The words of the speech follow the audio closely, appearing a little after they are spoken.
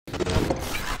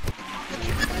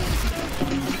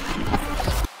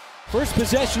First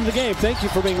possession of the game. Thank you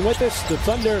for being with us. The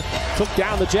Thunder took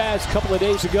down the Jazz a couple of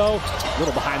days ago. A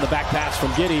little behind the back pass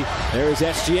from Giddey. There is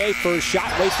SGA. First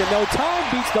shot, wasting no time.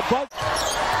 Beats the buzzer.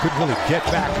 Couldn't really get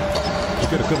back. You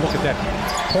get a good look at that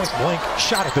point-blank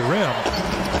shot at the rim.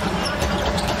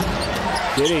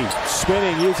 Giddey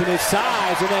spinning, using his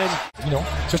size, and then... You know,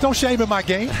 there's no shame in my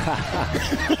game.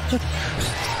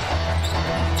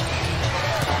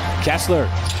 Kessler.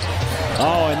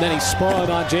 Oh, and then he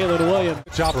spun on Jalen Williams.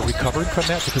 Good job of recovering from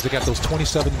that because they got those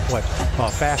 27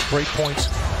 fast break points,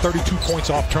 32 points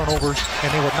off turnovers,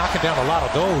 and they were knocking down a lot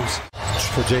of those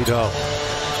for J-Dub.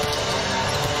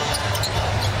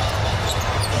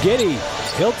 Giddey,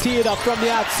 he'll tee it up from the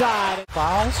outside.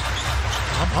 Fouls.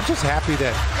 I'm just happy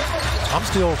that I'm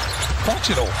still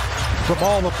functional from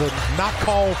all of the not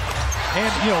called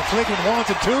and, you know, flicking ones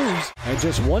and twos. And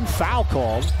just one foul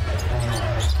called.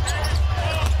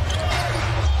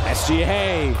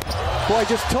 SGA, boy,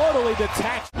 just totally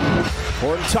detached.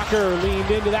 Horton Tucker leaned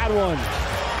into that one.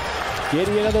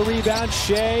 Giddey another rebound.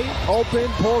 Shea open,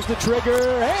 pulls the trigger,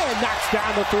 and knocks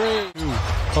down the three.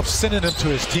 Of sending him to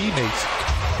his teammates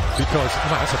because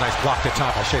that's a nice block that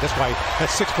time by Shea. That's why that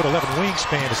 6'11"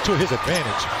 wingspan is to his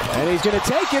advantage. And he's going to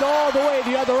take it all the way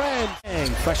the other end. And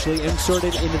freshly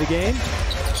inserted into the game.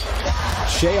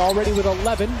 Shea already with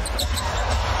 11.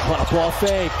 What a ball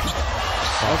fake.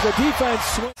 As the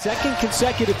defense second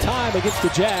consecutive time against the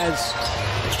Jazz.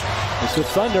 It's the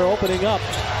Thunder opening up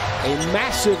a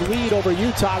massive lead over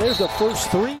Utah. There's the first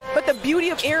three. But the beauty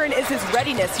of Aaron is his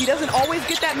readiness. He doesn't always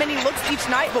get that many looks each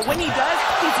night, but when he does,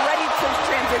 he's ready to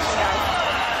transition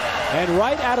guys. And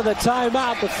right out of the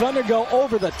timeout, the Thunder go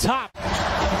over the top.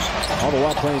 All the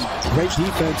while playing great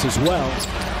defense as well.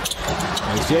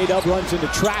 As J-Dub runs into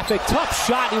traffic, tough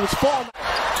shot, he was falling.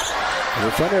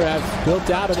 The Thunder have built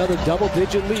out another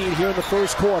double-digit lead here in the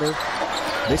first quarter.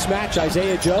 Mismatch,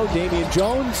 Isaiah Joe, Damian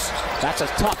Jones. That's a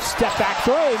tough step-back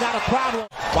three, not a problem.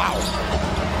 Wow,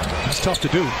 that's tough to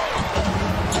do.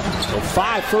 So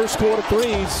 5 first-quarter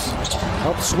threes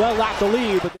help swell out the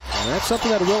lead. But that's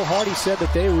something that Will Hardy said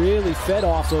that they really fed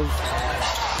off of.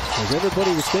 Because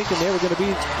everybody was thinking they were going to be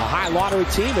a high lottery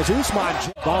team. As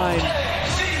Usman combined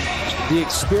the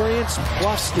experience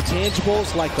plus the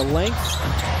tangibles like the length.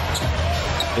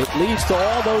 It leads to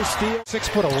all those steals.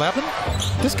 6'11".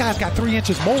 This guy's got 3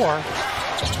 inches more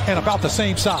and about the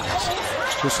same size.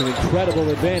 Just an incredible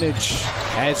advantage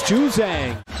as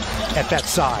Juzang at that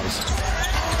size.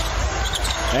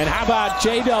 And how about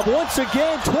J-Dub once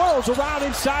again twirls around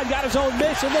inside, got his own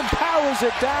miss, and then powers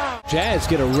it down. Jazz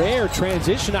get a rare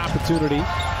transition opportunity.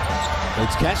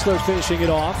 It's Kessler finishing it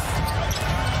off.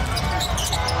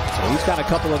 So he's got a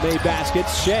couple of made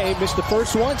baskets. Shea missed the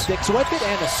first one, sticks with it,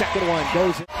 and the second one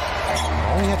goes in.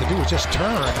 All he had to do was just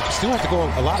turn. Still have to go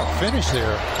a lot of finish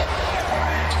there.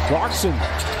 Clarkson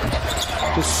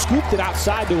just scooped it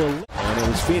outside to a... And it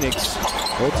was Phoenix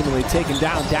ultimately taking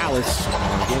down Dallas.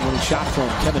 Game-winning shot from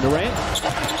Kevin Durant.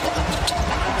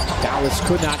 Dallas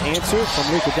could not answer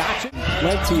from Luka Doncic.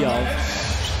 Plenty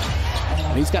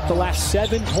of. He's got the last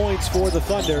 7 points for the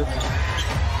Thunder.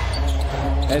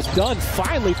 As Dunn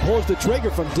finally pulls the trigger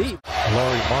from deep.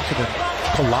 Lauri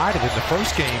Markkanen collided in the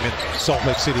first game in Salt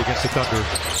Lake City against the Thunder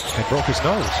and broke his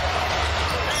nose.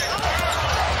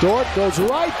 Dort goes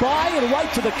right by and right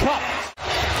to the cup.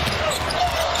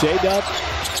 J-Dub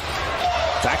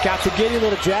back out to Giddey,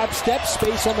 little jab step,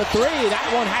 space on the three.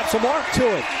 That one had some arc to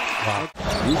it. Wow.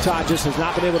 Utah just has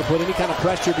not been able to put any kind of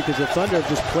pressure because the Thunder have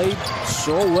just played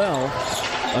so well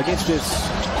against this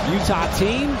Utah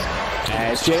team.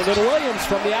 As Jalen Williams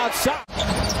from the outside.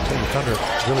 The Thunder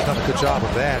really done a good job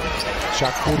of that.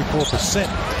 Shot 44%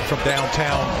 from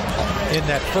downtown in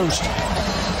that first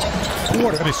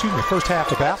quarter. First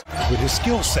half of basketball with his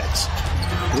skill sets.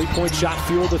 3-point shot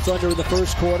fueled the Thunder in the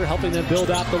first quarter, helping them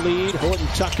build out the lead. Horton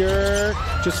Tucker,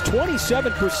 just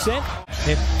 27%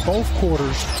 in both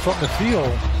quarters from the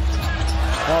field.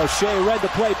 Oh, Shea read the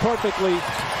play perfectly.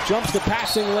 Jumps the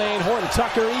passing lane. Horton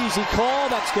Tucker, easy call.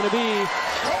 That's going to be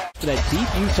for that deep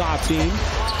Utah team.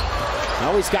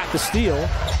 Now he's got the steal.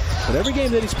 But every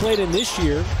game that he's played in this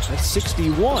year, that's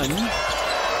 61.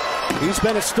 He's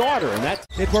been a starter, and that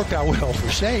it worked out well for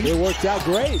Shea. It worked out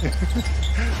great.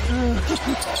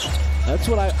 That's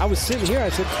what I was sitting here. I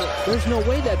said, there's no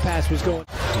way that pass was going.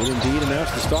 It indeed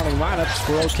announced the starting lineups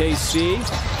for OKC.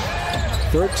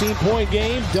 13-point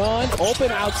game, done.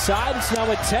 Open outside. It's now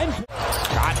at 10.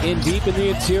 Got in deep in the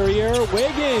interior.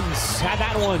 Wiggins had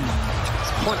that one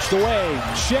punched away.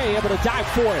 Shea able to dive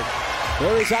for it.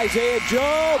 There is Isaiah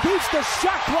Joe. Beats the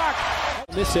shot clock.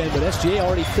 On this end, but SGA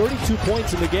already 32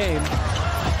 points in the game.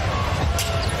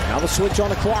 Now the switch on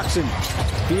to Clarkson.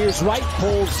 Veers right,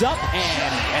 pulls up,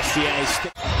 and SGA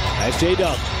as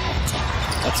J-Dub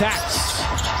attacks.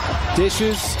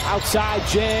 Dishes outside,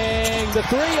 Jang. The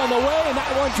three on the way, and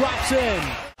that one drops in.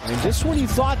 And just when you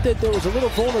thought that there was a little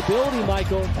vulnerability,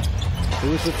 Michael, it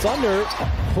was the Thunder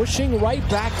pushing right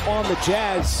back on the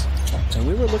Jazz. And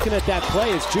we were looking at that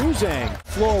play as Juzang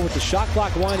floor with the shot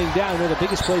clock winding down. One of the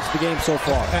biggest plays of the game so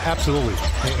far. Absolutely.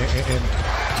 And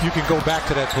you can go back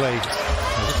to that play.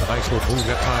 That's a nice little move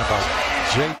that time by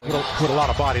Jay with a lot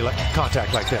of body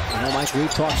contact like that. You know, Mike, we've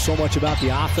talked so much about the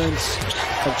offense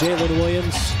of Jalen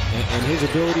Williams and his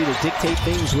ability to dictate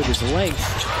things with his length.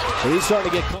 But he's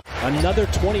starting to get another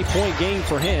 20-point game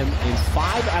for him in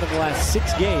 5 out of the last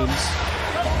 6 games.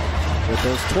 With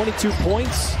those 22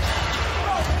 points.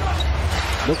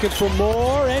 Looking for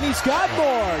more, and he's got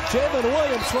more. Jalen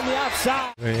Williams from the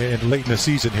outside. And late in the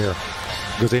season here,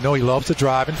 because they know he loves to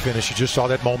drive and finish. You just saw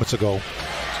that moments ago.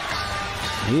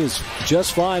 He is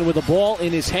just fine with the ball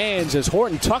in his hands as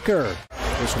Horton Tucker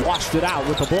just washed it out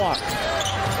with the block.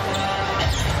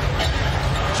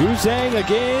 Juzang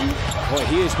again. Boy,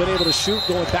 he has been able to shoot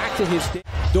going back to his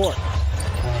Dort.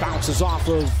 Bounces off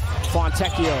of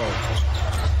Fontecchio.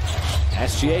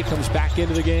 SGA comes back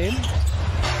into the game.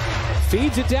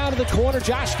 Feeds it down to the corner.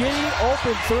 Josh Giddey,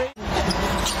 open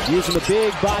three. Using the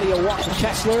big body of Walker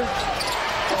Kessler.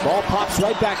 Ball pops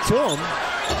right back to him.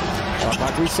 Shot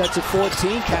clock resets at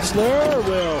 14. Kessler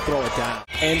will throw it down.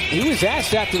 And he was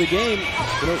asked after the game,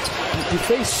 you know, you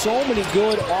face so many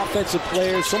good offensive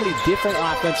players, so many different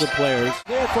offensive players.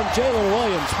 There from Jalen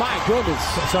Williams, my goodness.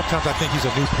 Sometimes I think he's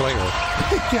a new player.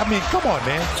 I mean, come on,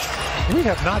 man. We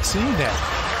have not seen that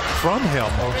from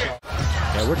him.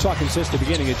 Yeah, we're talking since the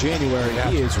beginning of January.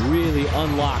 He is really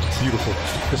unlocked. Beautiful.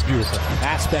 It's beautiful.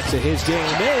 Aspects of his game.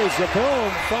 There's the boom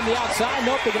from the outside.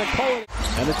 Nope, they're going to pull it.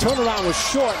 And the turnaround was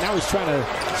short. Now he's trying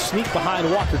to sneak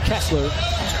behind Walker Kessler.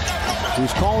 He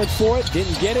was calling for it,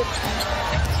 didn't get it.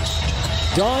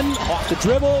 Dunn off the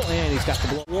dribble, and he's got the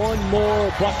blow. One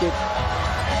more bucket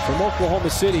from Oklahoma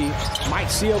City. Might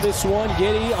seal this one.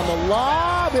 Giddey on the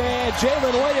lob, and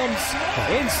Jalen Williams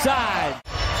inside.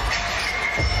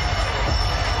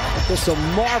 Just a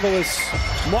marvelous,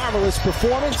 marvelous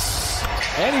performance.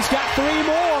 And he's got 3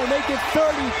 more, make it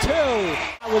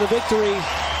 32. With a victory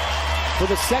for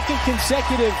the 2nd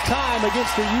consecutive time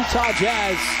against the Utah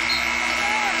Jazz.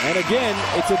 And again,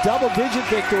 it's a double-digit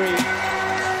victory.